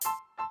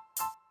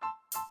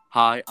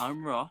Hi,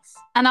 I'm Ross.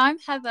 And I'm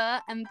Heather,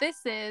 and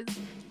this is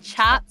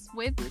Chats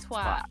with with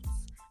Twats.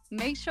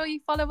 Make sure you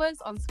follow us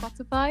on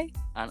Spotify,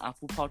 And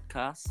Apple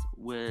Podcasts,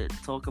 we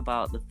talk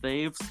about the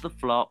faves, the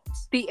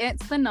flops, the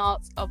its, the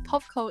nots of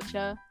pop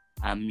culture,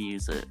 and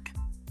music.